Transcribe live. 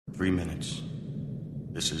3 minutes.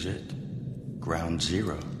 This is it. Ground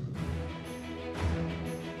zero.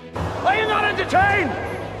 Are you not entertained?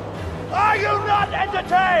 Are you not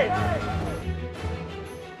entertained?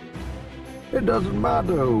 It doesn't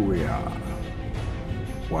matter who we are.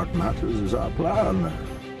 What matters is our plan.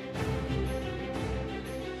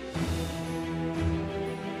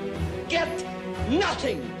 Get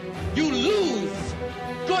nothing. You lose.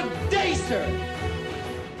 Good day, sir.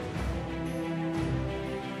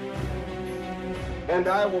 And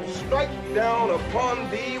I will strike down upon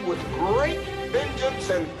thee with great vengeance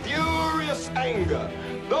and furious anger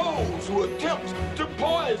those who attempt to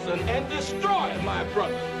poison and destroy my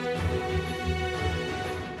brother.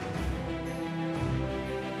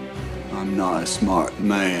 I'm not a smart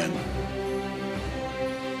man,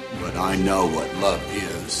 but I know what love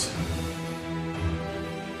is.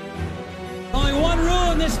 Only one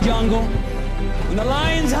rule in this jungle. When the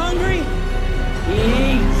lion's hungry,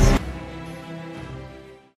 he eats.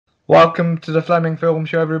 Welcome to the Fleming Film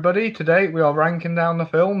Show, everybody. Today we are ranking down the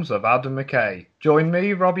films of Adam McKay. Join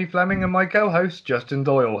me, Robbie Fleming, and my co-host, Justin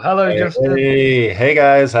Doyle. Hello, Justin. Hey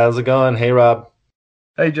guys, how's it going? Hey, Rob.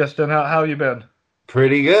 Hey, Justin, how you been?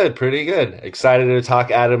 Pretty good. Excited to talk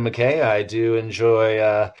Adam McKay. I do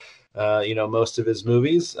enjoy, most of his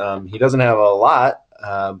movies. He doesn't have a lot,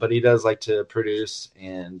 but he does like to produce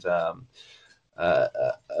and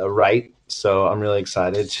write. So I'm really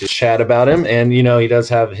excited to chat about him. And, he does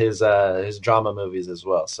have his drama movies as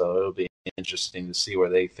well. So it'll be interesting to see where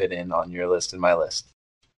they fit in on your list and my list.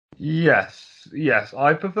 Yes.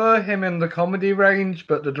 I prefer him in the comedy range,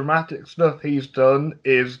 but the dramatic stuff he's done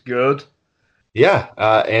is good. Yeah.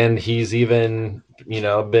 And he's even,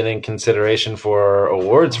 been in consideration for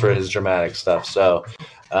awards for his dramatic stuff. So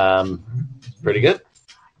pretty good.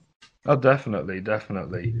 Oh, definitely.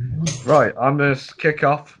 Right, I'm going to kick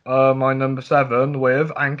off my number 7 with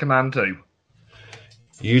Anchorman 2.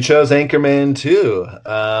 You chose Anchorman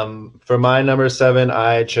 2. For my number 7,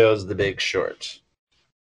 I chose The Big Short.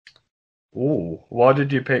 Ooh, why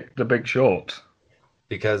did you pick The Big Short?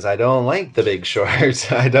 Because I don't like The Big Short.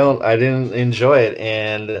 I didn't enjoy it.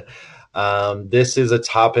 And this is a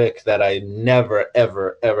topic that I never,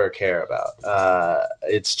 ever, ever care about.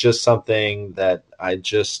 It's just something that I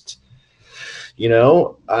just...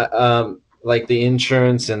 like the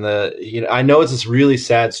insurance and I know it's this really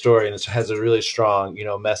sad story and it has a really strong,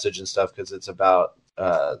 message and stuff because it's about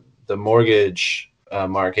the mortgage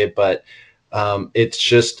market, but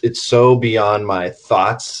it's so beyond my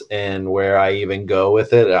thoughts and where I even go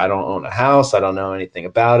with it. I don't own a house. I don't know anything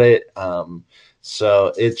about it.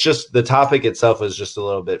 So it's just the topic itself is just a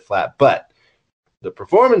little bit flat, but the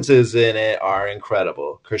performances in it are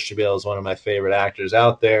incredible. Christian Bale is one of my favorite actors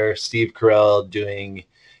out there. Steve Carell doing,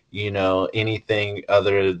 anything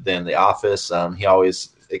other than The Office. He always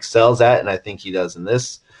excels at, and I think he does in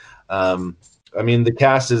this. The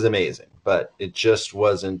cast is amazing, but it just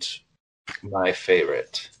wasn't my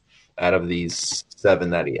favorite out of these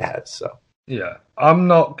 7 that he had. So yeah, I'm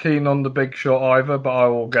not keen on The Big Short either, but I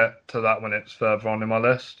will get to that when it's further on in my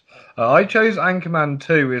list. I chose Anchorman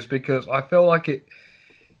 2 is because I feel like it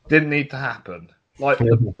didn't need to happen. Like,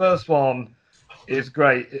 the first one is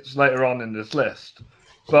great. It's later on in this list.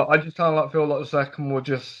 But I just kind of feel like the second one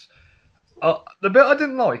just... the bit I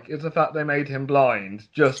didn't like is the fact they made him blind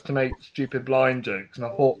just to make stupid blind jokes. And I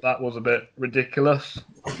thought that was a bit ridiculous.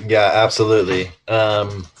 Yeah, absolutely.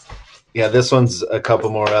 This one's a couple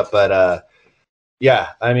more up, but...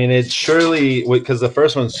 it's surely because the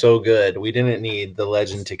first one's so good, we didn't need the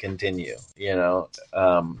legend to continue,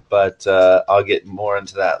 but I'll get more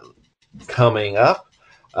into that coming up.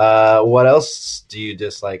 What else do you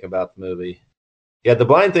dislike about the movie? Yeah, the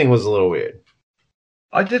blind thing was a little weird.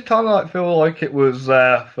 I did kind of feel like it was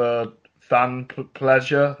there for fan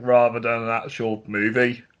pleasure rather than an actual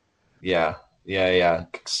movie. Yeah.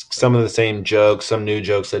 Some of the same jokes, some new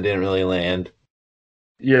jokes that didn't really land.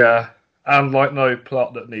 Yeah. And no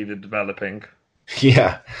plot that needed developing.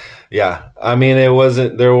 Yeah. There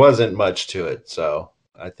wasn't much to it, so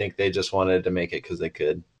I think they just wanted to make it because they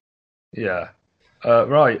could. Yeah.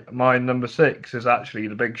 Right, my number 6 is actually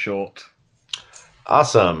The Big Short.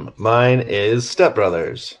 Awesome. Mine is Step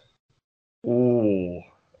Brothers. Ooh.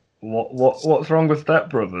 What's wrong with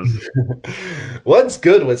Step Brothers? What's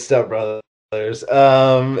good with Step Brothers?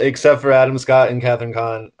 Except for Adam Scott and Catherine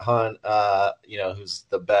Hahn, who's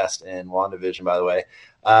the best in WandaVision, by the way.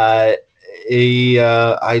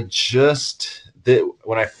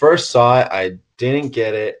 When I first saw it, I didn't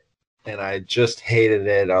get it, and I just hated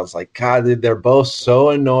it. I was like, God, they're both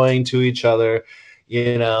so annoying to each other.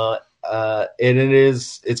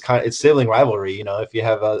 it's sibling rivalry. You know, if you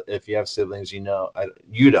have siblings, you know,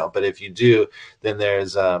 you don't, but if you do, then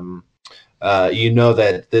there's you know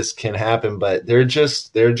that this can happen, but they're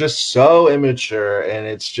just so immature, and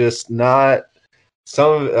it's just not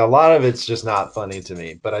a lot of it's just not funny to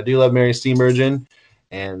me. But I do love Mary Steenburgen,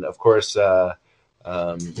 and of course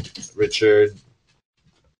Richard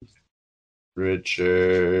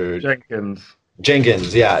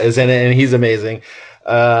Jenkins, yeah, is in it, and he's amazing.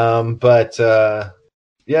 But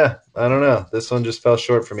yeah, I don't know. This one just fell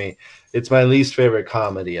short for me. It's my least favorite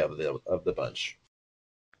comedy of the bunch.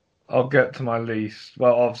 I'll get to my least.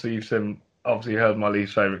 Well, obviously you heard my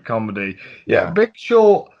least favorite comedy. Yeah, Big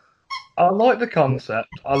Short. I like the concept.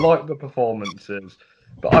 I like the performances,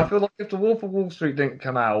 but I feel like if The Wolf of Wall Street didn't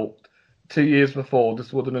come out 2 years before,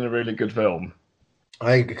 this would have been a really good film.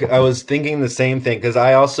 I was thinking the same thing, because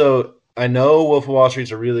I know Wolf of Wall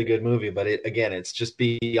Street's a really good movie, but it's just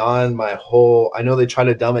beyond my whole. I know they try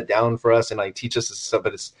to dumb it down for us and like teach us this stuff,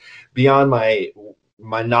 but it's beyond my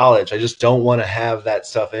knowledge. I just don't want to have that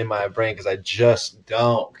stuff in my brain because I just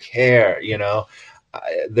don't care. You know,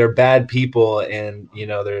 they're bad people, and you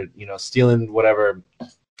know they're stealing whatever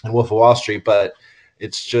in Wolf of Wall Street, but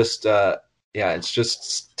it's just it's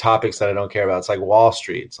just topics that I don't care about. It's like Wall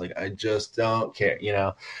Street. It's like I just don't care, you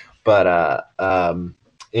know. But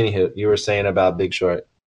anywho, you were saying about Big Short.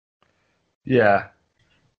 Yeah,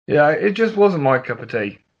 it just wasn't my cup of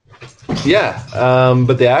tea. Yeah,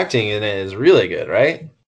 but the acting in it is really good, right?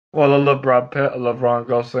 Well, I love Brad Pitt, I love Ryan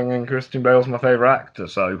Gosling, and Christian Bale's my favorite actor,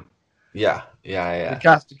 so yeah. The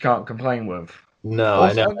cast you can't complain with. No,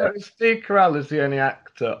 also, I know. Steve Carell is the only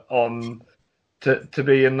actor on to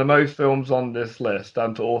be in the most films on this list,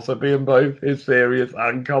 and to also be in both his serious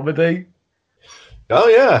and comedy. Oh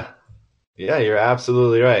yeah, you're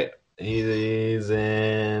absolutely right. He's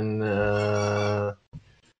in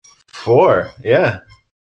 4. Yeah.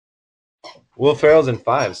 Will Ferrell's in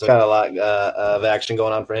 5, so got a lot of action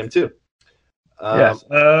going on for him too. Yes.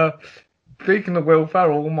 Speaking of Will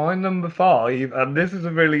Ferrell, my number 5, and this is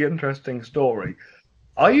a really interesting story.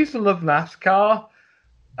 I used to love NASCAR,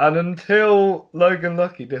 and until Logan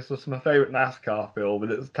Lucky, this was my favourite NASCAR film,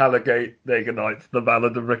 and it's Talladega Nights, The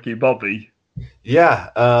Ballad of Ricky Bobby. Yeah,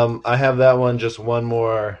 I have that one just one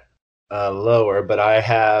more lower, but I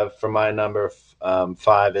have for my number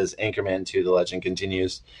 5 is Anchorman 2: The Legend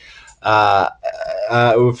Continues.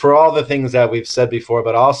 For all the things that we've said before,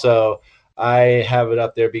 but also I have it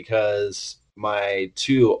up there because my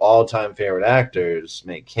 2 all-time favorite actors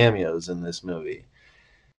make cameos in this movie.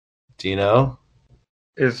 Do you know?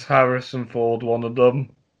 Is Harrison Ford one of them?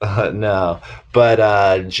 No,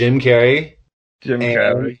 but Jim Carrey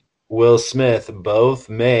and Will Smith both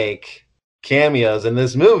make cameos in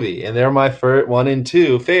this movie, and they're my 1 and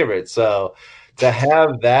 2 favorites. So to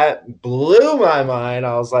have that blew my mind.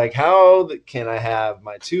 I was like, how can I have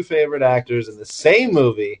my 2 favorite actors in the same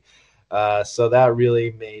movie? So that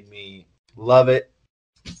really made me love it.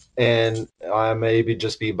 And I maybe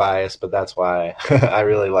just be biased, but that's why I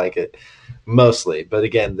really like it mostly. But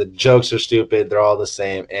again, the jokes are stupid. They're all the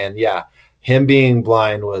same. And yeah, him being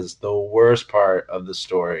blind was the worst part of the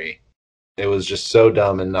story. It was just so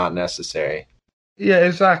dumb and not necessary. Yeah,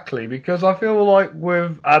 exactly. Because I feel like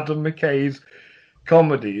with Adam McKay's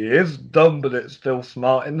comedy, it is dumb, but it's still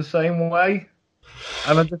smart in the same way.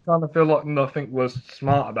 And I just kind of feel like nothing was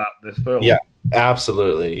smart about this film. Yeah,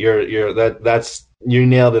 absolutely. You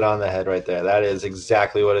nailed it on the head right there. That is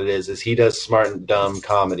exactly what it is he does smart and dumb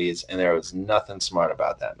comedies, and there was nothing smart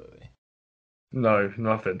about that movie. No,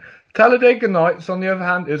 nothing. Talladega Nights, on the other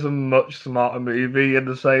hand, is a much smarter movie in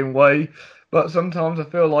the same way, but sometimes I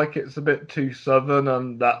feel like it's a bit too southern,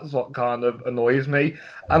 and that's what kind of annoys me.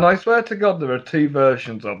 And I swear to God, there are 2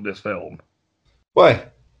 versions of this film. Why?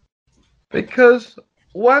 Because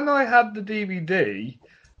when I had the DVD,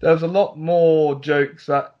 there was a lot more jokes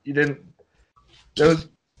that you didn't.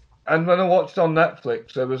 And when I watched on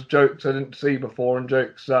Netflix, there was jokes I didn't see before, and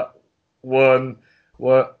jokes that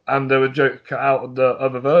and there were jokes cut out of the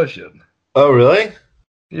other version. Oh, really?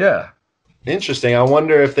 Yeah. Interesting. I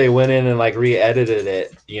wonder if they went in and like re-edited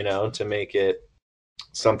it, to make it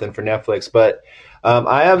something for Netflix. But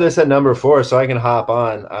I have this at number 4, so I can hop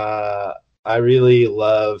on. I really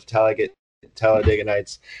love Talladega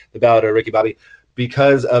Nights, The Ballad of Ricky Bobby,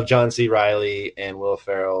 because of John C. Reilly and Will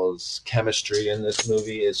Ferrell's chemistry in this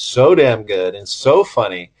movie is so damn good and so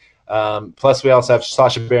funny. Plus, we also have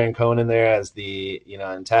Sacha Baron Cohen in there as the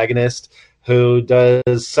antagonist, who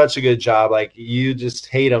does such a good job. Like, you just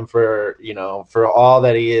hate him for all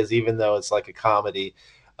that he is, even though it's like a comedy.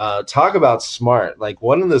 Talk about smart. Like,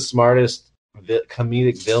 one of the smartest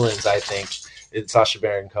comedic villains, I think, It's Sacha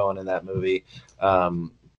Baron Cohen in that movie.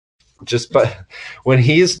 But when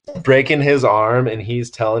he's breaking his arm and he's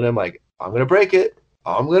telling him like, I'm gonna break it,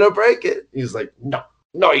 he's like, no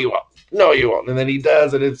you won't, and then he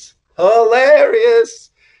does, and it's hilarious.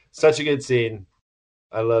 Such a good scene.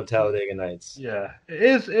 I love Talladega Nights. Yeah,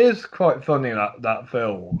 it is quite funny, that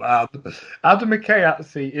film. Adam McKay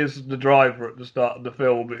actually is the driver at the start of the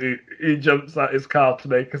film. He jumps out his car to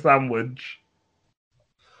make a sandwich.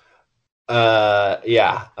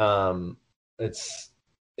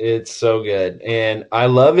 It's so good, and I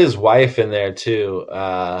love his wife in there too.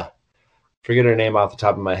 Forget her name off the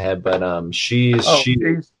top of my head, but she's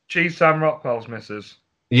Sam Rockwell's missus.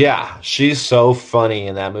 Yeah, she's so funny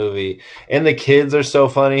in that movie, and the kids are so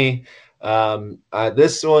funny.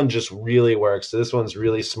 This one just really works. This one's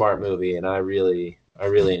really smart movie, and I really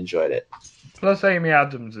enjoyed it. Plus, Amy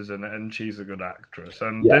Adams is in it, and she's a good actress.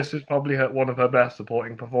 And this is probably one of her best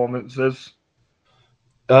supporting performances.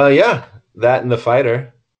 Yeah, that and The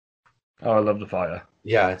Fighter. Oh, I love The Fighter.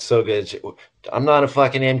 Yeah, it's so good. I'm not a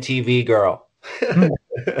fucking MTV girl.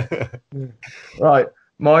 Right.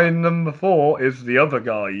 My number 4 is The Other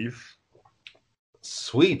Guys.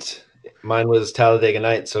 Sweet. Mine was Talladega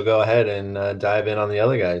Nights, so go ahead and dive in on The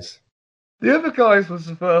Other Guys. The Other Guys was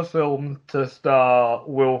the first film to star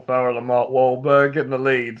Will Ferrell and Mark Wahlberg in the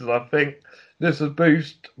leads. I think this has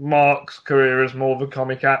boosted Mark's career as more of a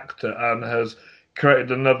comic actor and has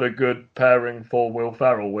created another good pairing for Will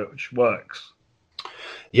Ferrell, which works.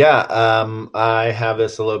 Yeah, I have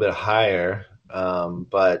this a little bit higher,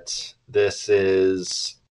 but this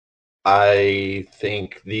is, I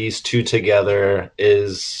think these two together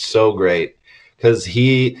is so great because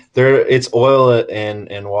it's oil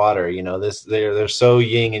and water, you know, they're so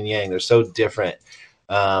yin and yang, they're so different.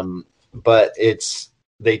 But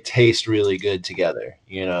they taste really good together,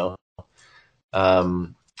 you know?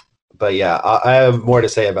 But yeah, I have more to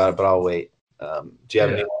say about it, but I'll wait. Do you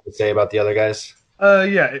have anything to say about The Other Guys?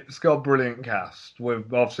 Yeah, it's got a brilliant cast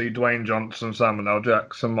with obviously Dwayne Johnson, Samuel L.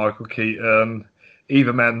 Jackson, Michael Keaton,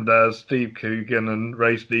 Eva Mendes, Steve Coogan, and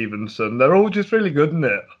Ray Stevenson. They're all just really good in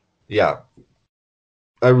it. Yeah.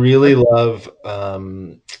 I really love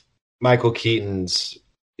Michael Keaton's,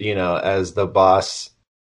 you know, as the boss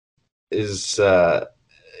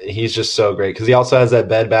he's just so great because he also has that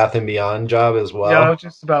Bed Bath & Beyond job as well. Yeah, I was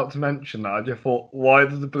just about to mention that. I just thought, why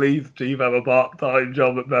does the Believe Steve have a part-time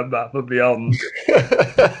job at Bed Bath & Beyond?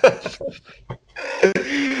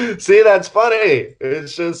 See, that's funny.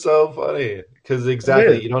 It's just so funny because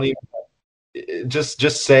exactly, you don't even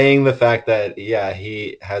just saying the fact that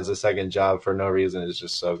he has a second job for no reason is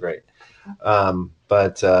just so great.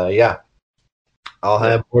 But I'll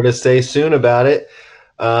have more to say soon about it.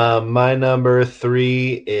 My number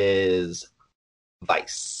 3 is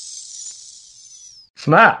Vice.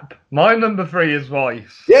 Snap. My number 3 is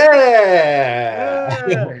Vice.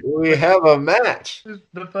 Yeah! We have a match. This is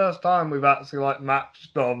the first time we've actually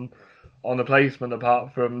matched on a placement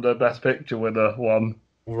apart from the Best Picture winner one.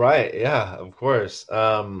 Right, yeah, of course.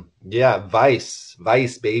 Vice,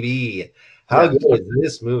 baby. How good is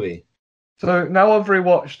this movie? So now I've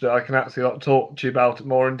rewatched it, I can actually talk to you about it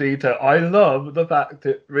more in detail. I love the fact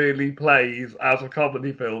it really plays as a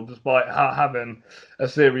comedy film despite having a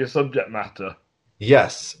serious subject matter.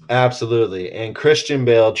 Yes, absolutely. And Christian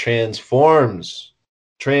Bale transforms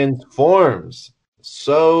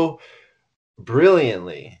so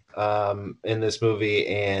brilliantly in this movie,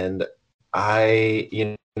 and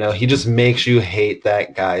he just makes you hate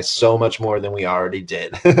that guy so much more than we already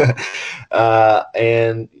did.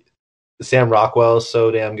 And Sam Rockwell is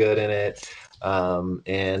so damn good in it.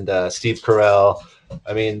 And Steve Carell.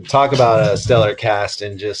 I mean, talk about a stellar cast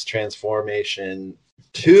and just transformation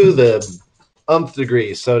to the umpth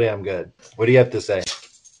degree. So damn good. What do you have to say?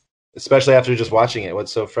 Especially after just watching it.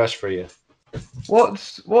 What's so fresh for you?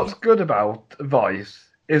 What's good about Vice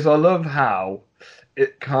is I love how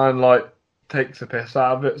it kind of takes a piss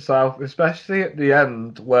out of itself, especially at the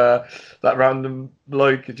end where that random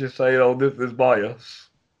bloke is just saying, "Oh, this is bias."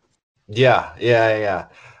 Yeah. It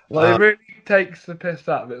really takes the piss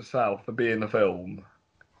out of itself for being a film.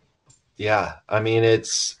 Yeah, I mean,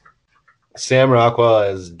 it's Sam Rockwell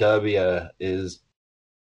as W is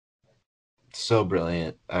so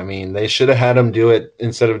brilliant. I mean, they should have had him do it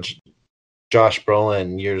instead of Josh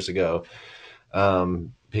Brolin years ago,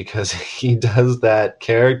 because he does that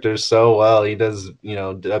character so well. He does,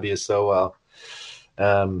 W so well.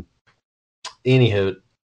 Anywho,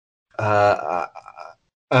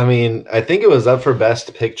 I mean, I think it was up for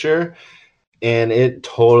Best Picture, and it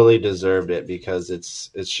totally deserved it because it's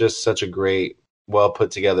just such a great, well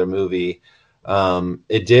put together movie.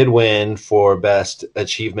 It did win for best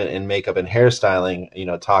achievement in makeup and hairstyling.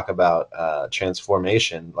 Talk about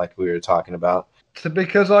transformation, like we were talking about.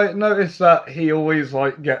 Because I noticed that he always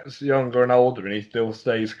gets younger and older, and he still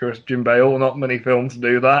stays Christian Bale. Not many films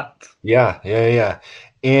do that. Yeah.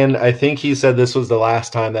 And I think he said this was the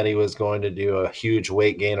last time that he was going to do a huge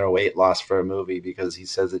weight gain or weight loss for a movie, because he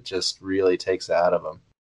says it just really takes it out of him.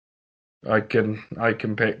 I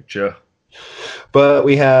can picture. But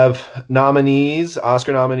we have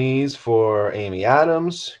Oscar nominees for Amy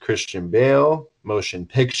Adams, Christian Bale, Motion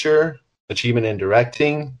Picture, Achievement in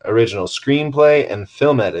Directing, Original Screenplay, and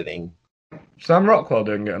Film Editing. Sam Rockwell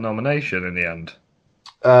didn't get a nomination in the end.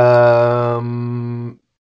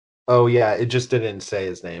 Oh yeah, it just didn't say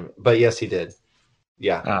his name, but yes, he did.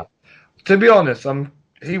 Yeah. To be honest,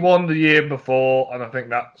 he won the year before, and I think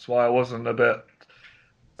that's why I wasn't a bit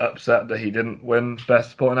upset that he didn't win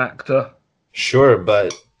Best Supporting Actor. Sure,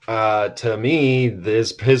 but to me,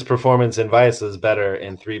 his performance in Vice is better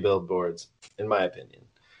in Three Billboards, in my opinion.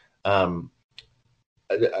 I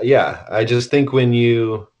just think when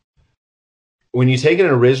you take an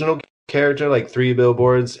original character like Three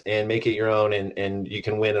Billboards and make it your own, and you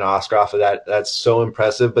can win an Oscar off of that, that's so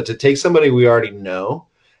impressive. But to take somebody we already know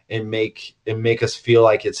and make us feel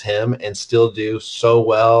like it's him, and still do so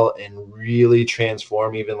well and really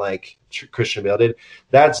transform, even like Christian Bale did,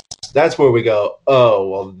 that's where we go, oh,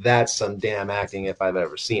 well, that's some damn acting if I've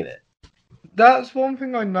ever seen it. That's one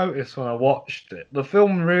thing I noticed when I watched it. The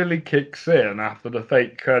film really kicks in after the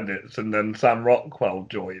fake credits, and then Sam Rockwell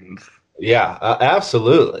joins. Yeah,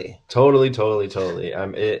 absolutely. Totally.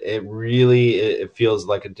 It really feels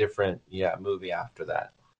like a different movie after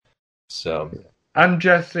that. So. And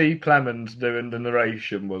Jesse Plemons doing the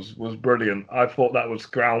narration was brilliant. I thought that was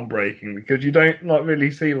groundbreaking, because you don't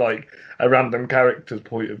really see a random character's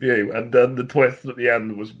point of view, and then the twist at the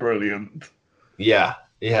end was brilliant. Yeah,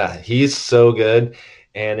 he's so good.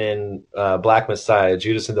 And in Black Messiah,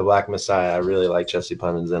 Judas and the Black Messiah, I really like Jesse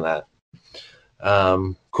Plemons in that.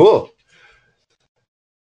 Cool.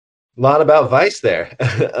 A lot about Vice there.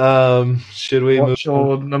 Should we What's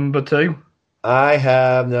your number 2? I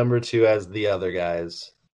have number 2 as The Other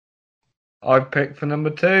Guys. I've picked for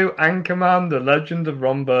number 2, Anchorman, The Legend of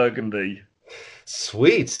Ron Burgundy.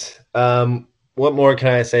 Sweet. What more can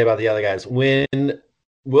I say about The Other Guys? When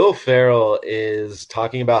Will Ferrell is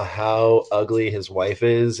talking about how ugly his wife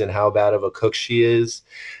is and how bad of a cook she is,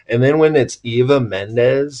 and then when it's Eva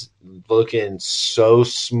Mendes looking so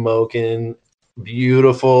smoking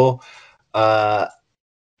beautiful,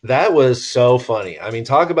 that was so funny. I mean,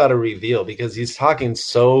 talk about a reveal, because he's talking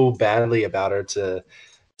so badly about her to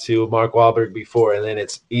Mark Wahlberg before, and then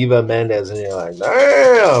it's Eva Mendes, and you're like,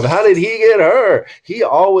 damn, how did he get her? He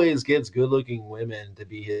always gets good-looking women to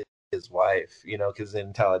be his wife, because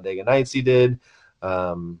in Talladega Nights he did,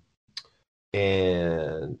 and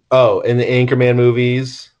in the Anchorman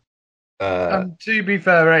movies. And to be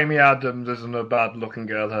fair, Amy Adams isn't a bad-looking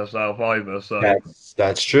girl herself either. So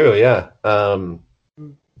that's true, yeah.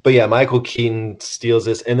 But yeah, Michael Keaton steals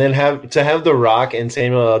this, and then have The Rock and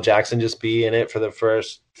Samuel L. Jackson just be in it for the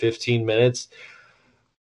first 15 minutes.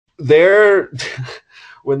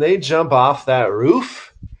 When they jump off that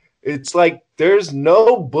roof, it's like there's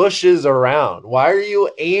no bushes around. Why are you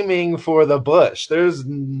aiming for the bush? There's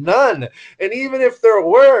none. And even if there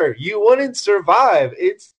were, you wouldn't survive.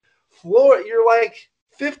 It's you're like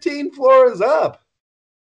 15 floors up.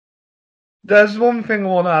 There's one thing I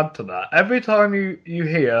want to add to that. Every time you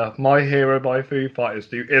hear My Hero by Foo Fighters,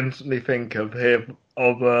 do you instantly think of Jump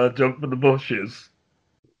for the Bushes?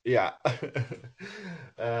 Yeah.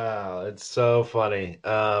 Oh, it's so funny.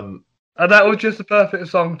 And that was just a perfect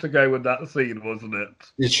song to go with that scene, wasn't it?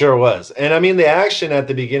 It sure was. And I mean, the action at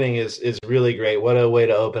the beginning is really great. What a way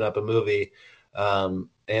to open up a movie.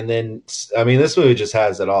 And then, I mean, this movie just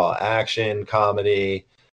has it all. Action, comedy.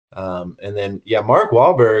 And then, Mark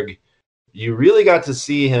Wahlberg, you really got to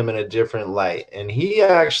see him in a different light. And he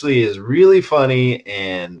actually is really funny.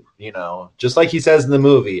 And, just like he says in the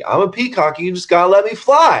movie, I'm a peacock, you just got to let me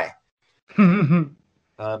fly. Even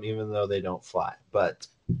though they don't fly. But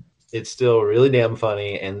it's still really damn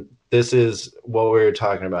funny. And this is what we were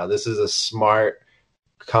talking about. This is a smart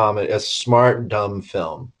comedy, a smart, dumb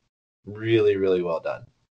film. Really, really well done.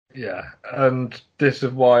 Yeah, and this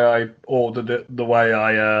is why I ordered it the way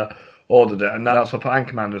I ordered it, and that's what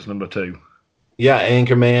Anchorman is number 2. Yeah,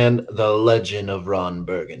 Anchorman, The Legend of Ron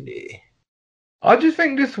Burgundy. I just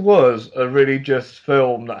think this was a really just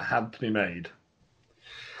film that had to be made.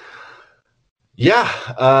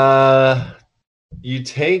 Yeah, you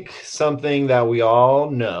take something that we all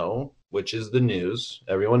know which is the news.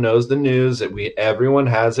 Everyone knows the news, that everyone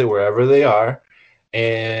has it wherever they are,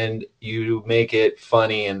 and you make it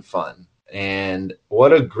funny and fun. And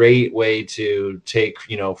what a great way to take,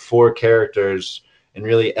 4 characters and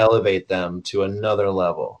really elevate them to another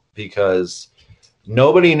level, because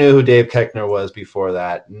nobody knew who Dave Koechner was before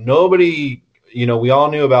that. Nobody, we all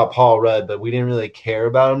knew about Paul Rudd, but we didn't really care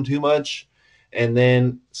about him too much. And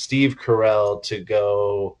then Steve Carell to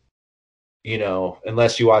go,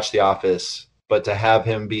 unless you watch The Office, but to have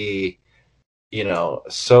him be,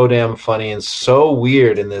 so damn funny and so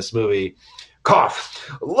weird in this movie. Cough,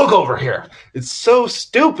 look over here. It's so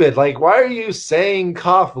stupid. Like, why are you saying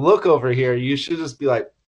cough, look over here? You should just be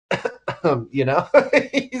like,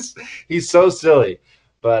 he's so silly.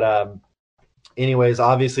 But anyways,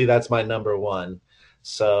 obviously that's my number 1.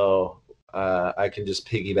 So I can just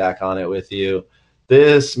piggyback on it with you.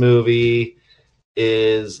 This movie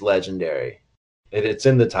is legendary. It's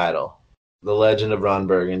in the title, The Legend of Ron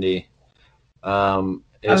Burgundy.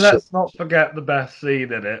 And let's not forget the best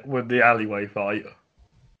scene in it with the alleyway fight.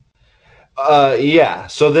 Yeah.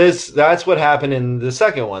 So that's what happened in the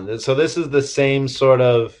second one. So this is the same sort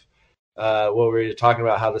of what we were talking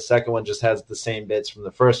about, how the second one just has the same bits from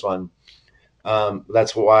the first one.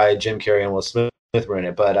 That's why Jim Carrey and Will Smith were in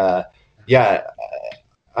it. But yeah,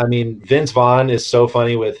 I mean, Vince Vaughn is so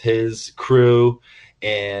funny with his crew,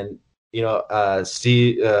 and Ben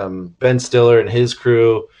Stiller and his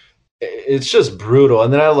crew. It's just brutal.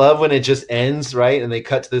 And then I love when it just ends, right? And they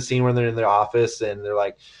cut to the scene when they're in their office and they're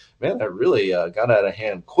like, man, that really got out of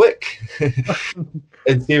hand quick.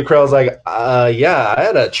 And Steve Carell's like, yeah, I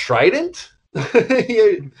had a trident.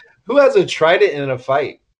 Who has a trident in a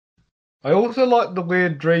fight? I also like the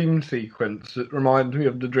weird dream sequence. It reminds me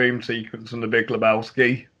of the dream sequence in The Big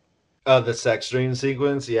Lebowski. The sex dream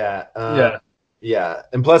sequence? Yeah. Yeah. Yeah.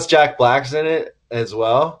 And plus Jack Black's in it as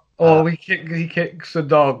well. Oh, he kicks a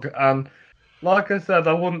dog, and like I said,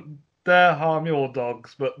 I wouldn't dare harm your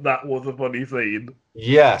dogs, but that was a funny scene.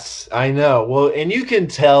 Yes, I know. Well, and you can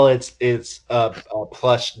tell it's a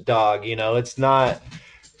plush dog. It's not.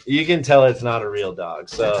 You can tell it's not a real dog.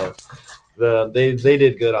 So they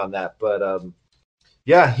did good on that. But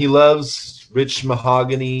yeah, he loves rich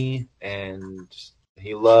mahogany, and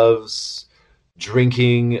he loves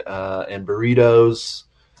drinking and burritos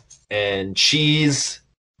and cheese.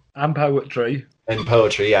 And poetry.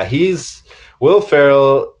 Yeah. He's Will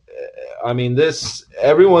Ferrell. I mean,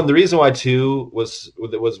 the reason why 2 was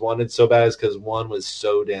wanted so bad is because 1 was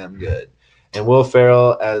so damn good. And Will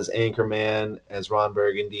Ferrell as Anchorman, as Ron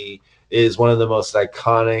Burgundy, is one of the most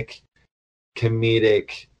iconic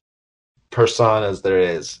comedic personas there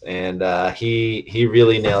is. And he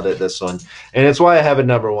really nailed it, this one. And it's why I have it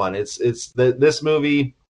number 1. This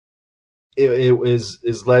movie. It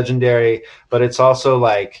is legendary, but it's also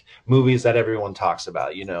like movies that everyone talks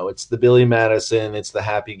about. It's the Billy Madison, it's the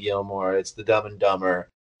Happy Gilmore, it's the Dumb and Dumber.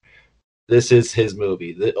 This is his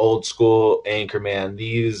movie, the old school Anchorman.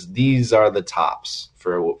 These are the tops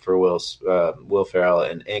for Will Ferrell,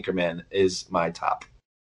 and Anchorman is my top.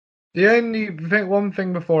 One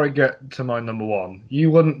thing before I get to my number 1, you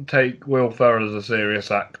wouldn't take Will Ferrell as a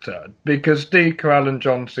serious actor, because Steve Carell and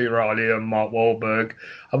John C. Reilly and Mark Wahlberg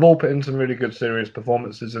have all put in some really good serious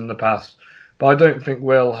performances in the past, but I don't think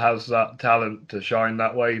Will has that talent to shine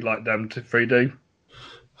that way like them 3 do.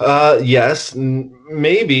 Yes,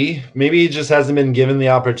 maybe he just hasn't been given the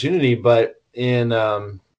opportunity, but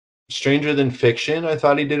in Stranger Than Fiction, I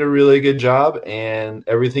thought he did a really good job, and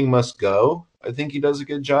Everything Must Go, I think he does a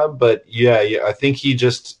good job. But yeah, I think he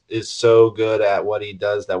just is so good at what he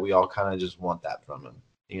does that we all kind of just want that from him,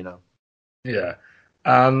 Yeah.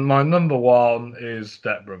 And my number 1 is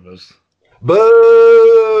Step Brothers.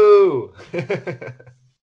 Boo!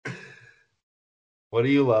 What do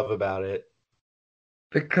you love about it?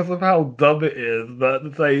 Because of how dumb it is, but at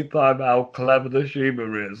the same time how clever the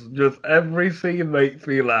humor is. Just every scene makes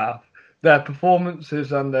me laugh. Their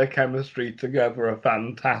performances and their chemistry together are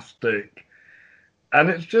fantastic. And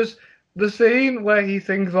it's just, the scene where he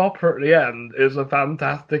sings opera at the end is a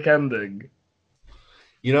fantastic ending.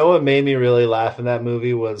 You know what made me really laugh in that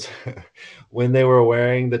movie was when they were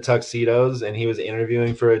wearing the tuxedos and he was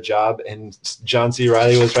interviewing for a job and John C.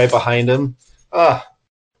 Reilly was right behind him.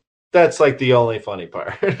 That's like the only funny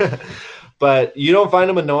part. But you don't find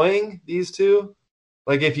them annoying, these two?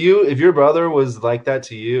 Like if your brother was like that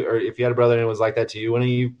to you, or if you had a brother and it was like that to you,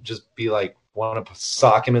 wouldn't you just be like, want to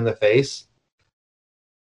sock him in the face?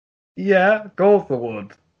 Yeah, go for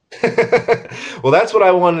wood. Well, that's what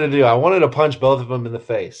I wanted to do. I wanted to punch both of them in the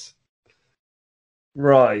face.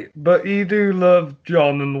 Right, but you do love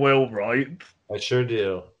John and Will, right? I sure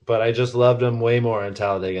do. but I just loved them way more in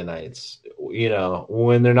Talladega Nights. You know,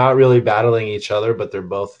 when they're not really battling each other, but they're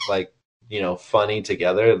both like, you know, funny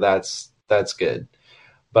together. That's good.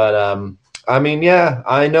 But I mean, yeah,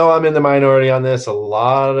 I know I'm in the minority on this. A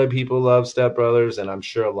lot of people love Step Brothers, and I'm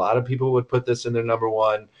sure a lot of people would put this in their number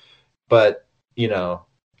one. But, you know,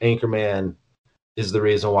 Anchorman is the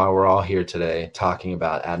reason why we're all here today talking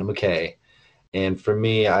about Adam McKay. And for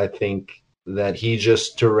me, I think that he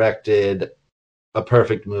just directed a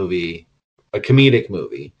perfect movie, a comedic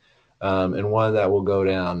movie, and one that will go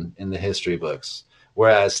down in the history books.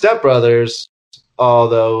 Whereas Step Brothers,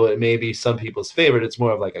 although it may be some people's favorite, it's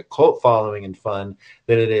more of like a cult following and fun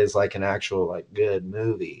than it is like an actual like good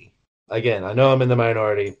movie. Again, I know I'm in the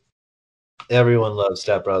minority. Everyone loves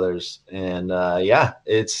Step Brothers, and yeah,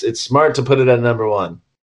 it's smart to put it at number one.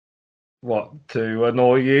 What, to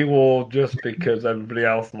annoy you, or just because everybody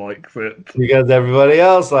else likes it? Because everybody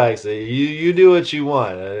else likes it. You do what you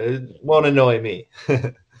want. It won't annoy me.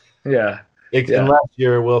 Yeah. Unless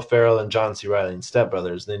you're Will Ferrell and John C. Reilly and Step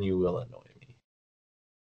Brothers, then you will annoy me.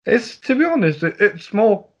 It's, to be honest, it's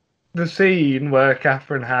more the scene where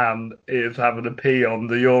Catherine Hahn is having a pee on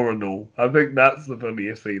the urinal. I think that's the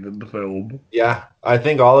funniest scene in the film. Yeah, I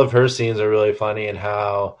think all of her scenes are really funny, and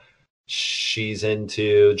how she's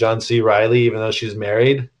into John C. Reilly, even though she's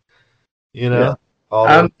married. You know? Yeah.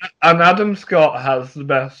 And Adam Scott has the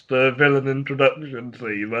best villain introduction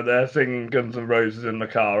scene where they're singing Guns N' Roses in the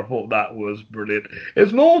car. I thought that was brilliant.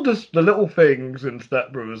 It's more just the little things in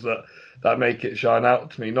Step Brothers that make it shine out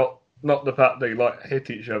to me, not the fact they like hit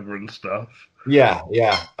each other and stuff. Yeah,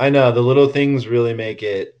 I know. The little things really make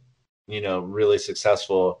it, you know, really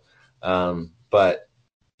successful. But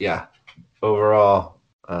yeah, overall,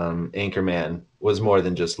 Anchorman was more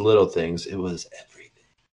than just little things. It was everything.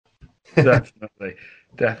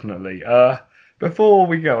 Definitely. Before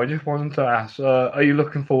we go, I just wanted to ask, are you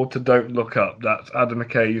looking forward to Don't Look Up? That's Adam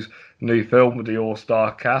McKay's new film with the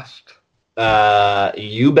all-star cast.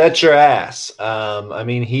 You bet your ass. I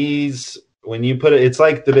mean, when you put it's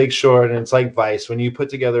like The Big Short and it's like Vice. When you put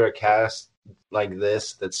together a cast like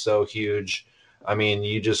this that's so huge, I mean,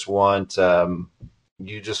 you just want it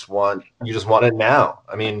now.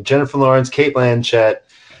 I mean, Jennifer Lawrence, Cate Blanchett,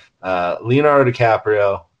 Leonardo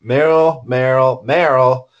DiCaprio, Meryl,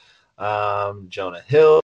 Jonah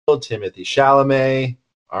Hill, Timothy Chalamet,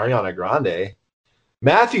 Ariana Grande,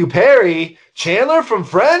 Matthew Perry, Chandler from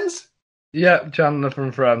Friends. Yeah, Chandler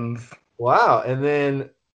from Friends. Wow, and then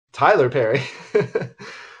Tyler Perry,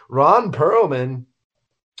 Ron Perlman,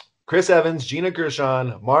 Chris Evans, Gina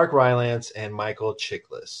Gershon, Mark Rylance, and Michael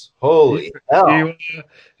Chiklis. Holy hell.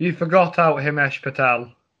 You forgot out Himesh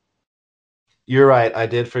Patel. You're right. I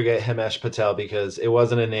did forget Himesh Patel because it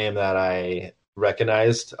wasn't a name that I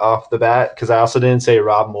recognized off the bat, because I also didn't say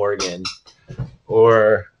Rob Morgan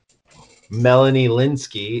or Melanie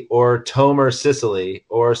Linsky or Tomer Sicily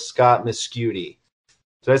or Scott Mescudi.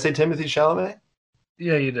 Did I say Timothy Chalamet?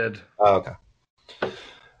 Yeah, you did. Oh, okay.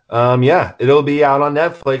 Yeah, it'll be out on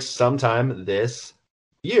Netflix sometime this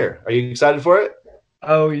year. Are you excited for it?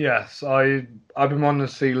 Oh, yes. I've been wanting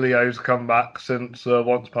to see Leo's comeback since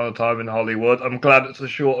Once Upon a Time in Hollywood. I'm glad it's a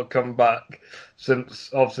shorter comeback since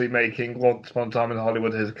obviously making Once Upon a Time in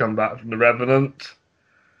Hollywood his comeback from The Revenant.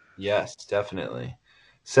 Yes, definitely.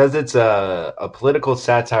 Says it's a political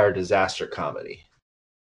satire disaster comedy.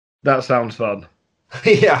 That sounds fun.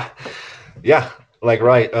 Yeah, like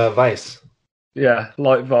Vice. Yeah,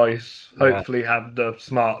 like Vice. Hopefully have the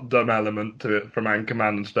smart, dumb element to it from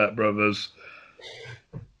Anchorman and Stepbrothers.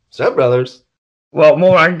 Stepbrothers? Well,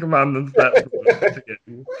 more Anchorman than Stepbrothers.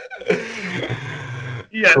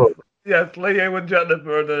 Yes, cool. Yes, Leo and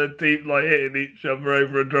Jennifer and a team like hitting each other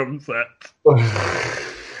over a drum set.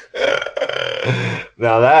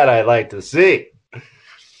 Now that I'd like to see.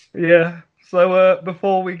 Yeah. So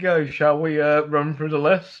before we go, shall we run through the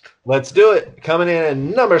list? Let's do it. Coming in at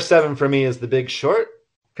number 7 for me is The Big Short.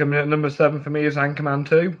 Coming in at number 7 for me is Anchorman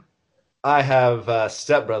 2. I have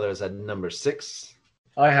Step Brothers at number 6.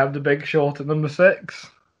 I have The Big Short at number 6.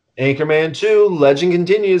 Anchorman 2, Legend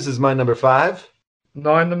Continues is my number 5.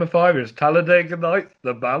 My number 5 is Talladega Nights,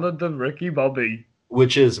 The Ballad of Ricky Bobby.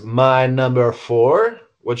 Which is my number 4.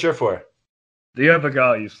 What's your 4? The Other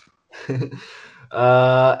Guys.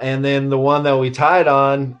 And then the one that we tied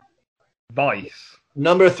on, Vice.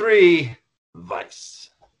 Number 3, Vice.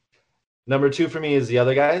 Number 2 for me is The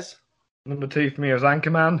Other Guys. Number 2 for me is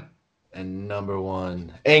Anchorman. And number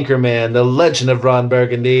 1, Anchorman, The Legend of Ron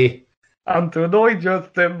Burgundy. And to annoy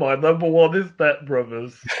Justin, my number 1 is Step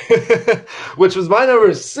Brothers. Which was my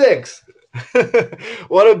number 6.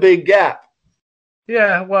 What a big gap.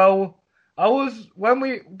 Yeah, well, I was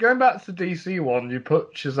going back to the DC one. You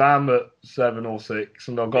put Shazam at 7 or 6,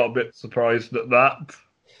 and I got a bit surprised at that.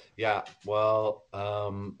 Yeah, well,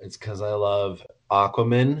 it's because I love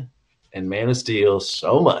Aquaman and Man of Steel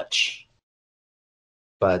so much.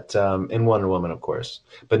 But in Wonder Woman, of course.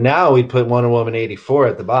 But now we put Wonder Woman 84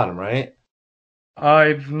 at the bottom, right?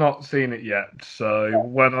 I've not seen it yet, so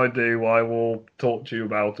when I do, I will talk to you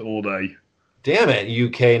about it all day. Damn it,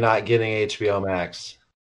 UK not getting HBO Max.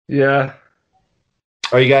 Yeah.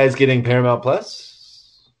 Are you guys getting Paramount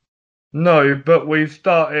Plus? No, but we've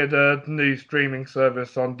started a new streaming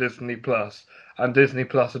service on Disney Plus, and Disney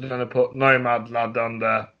Plus are going to put Nomadland on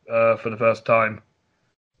there for the first time.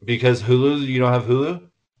 Because Hulu, you don't have Hulu?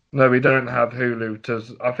 No, we don't have Hulu,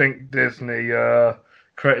 because I think Disney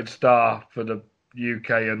created Star for the UK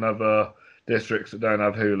and other districts that don't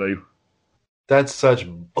have Hulu. That's such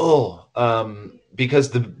bull.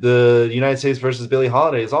 Because the United States versus Billie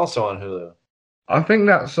Holiday is also on Hulu. I think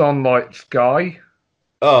that's on like Sky.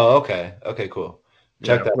 Oh, okay. Okay, cool.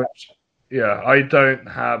 Check that out. Yeah, I don't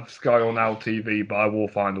have Sky on Now TV, but I will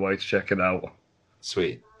find a way to check it out.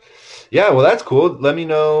 Sweet. Yeah, well, that's cool. Let me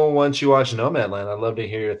know once you watch Nomadland. I'd love to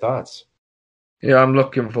hear your thoughts. Yeah, I'm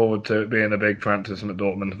looking forward to it, being a big Frances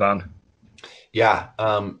McDormand fan. Yeah,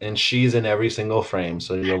 and she's in every single frame,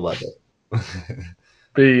 so you'll love it.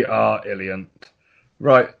 Brilliant.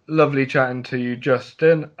 Right, lovely chatting to you,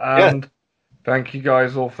 Justin, and thank you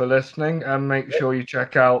guys all for listening, and make sure you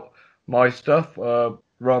check out my stuff,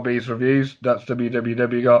 Robbie's Reviews. That's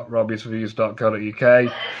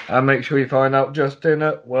www.robbiesreviews.co.uk, and make sure you find out Justin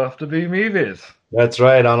at Worth the View Movies. That's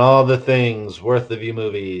right, on all the things, Worth the View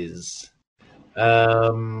Movies.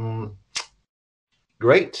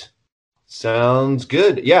 Great. Sounds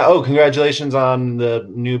good. Yeah, congratulations on the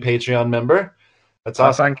new Patreon member. That's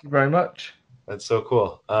awesome. Thank you very much. That's so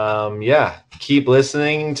cool. Yeah, keep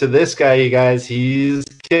listening to this guy, you guys. He's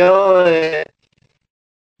killing it.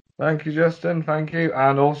 Thank you, Justin. Thank you.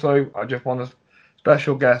 And also, I just want a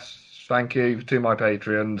special guest thank you to my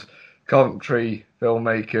Patreons, Coventry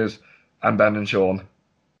Filmmakers, and Ben and Sean.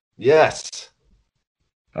 Yes.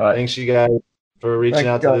 All right. Thanks, you guys, for reaching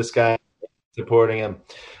out to this guy, supporting him.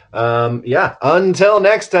 Yeah, until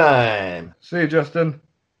next time. See you, Justin.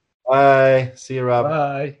 Bye. See you,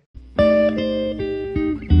 Rob. Bye.